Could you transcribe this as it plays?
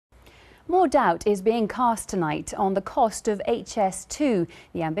More doubt is being cast tonight on the cost of HS2,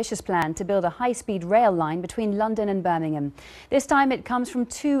 the ambitious plan to build a high-speed rail line between London and Birmingham. This time it comes from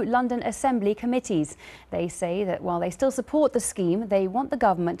two London Assembly committees. They say that while they still support the scheme, they want the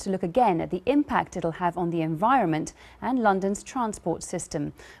government to look again at the impact it'll have on the environment and London's transport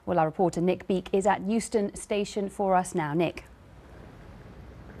system. Well, our reporter Nick Beak is at Euston Station for us now. Nick.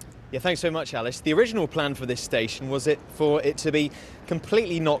 Yeah, thanks so much, Alice. The original plan for this station was for it to be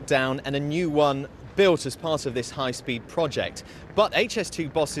completely knocked down and a new one built as part of this high-speed project. But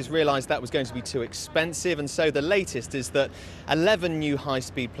HS2 bosses realised that was going to be too expensive, and so the latest is that 11 new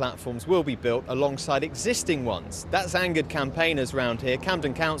high-speed platforms will be built alongside existing ones. That's angered campaigners around here.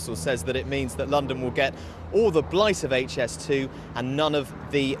 Camden Council says that it means that London will get all the blight of HS2 and none of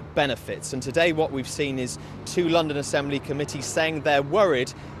the benefits. And today what we've seen is two London Assembly committees saying they're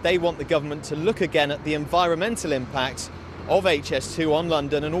worried. They want the government to look again at the environmental impact of HS2 on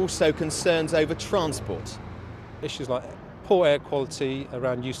London and also concerns over transport. Issues like poor air quality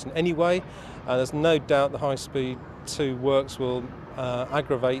around Euston anyway, there's no doubt the high-speed 2 works will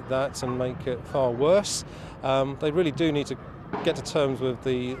aggravate that and make it far worse. They really do need to get to terms with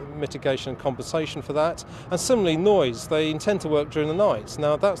the mitigation and compensation for that. And similarly, noise, they intend to work during the night.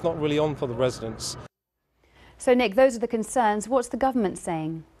 Now that's not really on for the residents. So Nick, those are the concerns. What's the government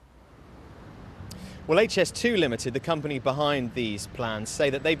saying? Well, HS2 Limited, the company behind these plans, say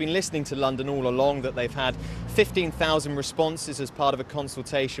that they've been listening to London all along, that they've had 15,000 responses as part of a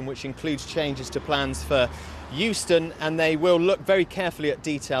consultation which includes changes to plans for Euston, and they will look very carefully at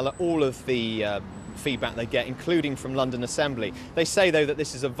detail at all of the feedback they get, including from London Assembly. They say, though, that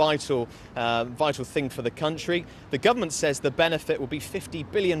this is a vital thing for the country. The government says the benefit will be £50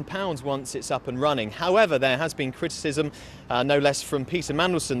 billion once it's up and running. However, there has been criticism, no less from Peter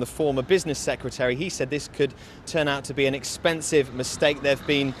Mandelson, the former business secretary. He said this could turn out to be an expensive mistake. There have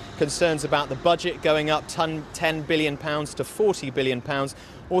been concerns about the budget going up £10 billion to £40 billion.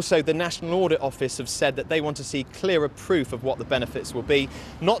 Also, the National Audit Office have said that they want to see clearer proof of what the benefits will be.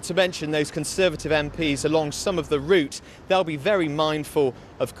 Not to mention those Conservative MPs along some of the route. They'll be very mindful,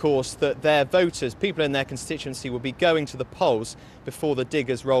 of course, that their voters, people in their constituency, will be going to the polls before the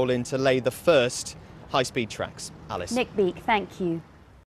diggers roll in to lay the first high-speed tracks. Alice. Nick Beak, thank you.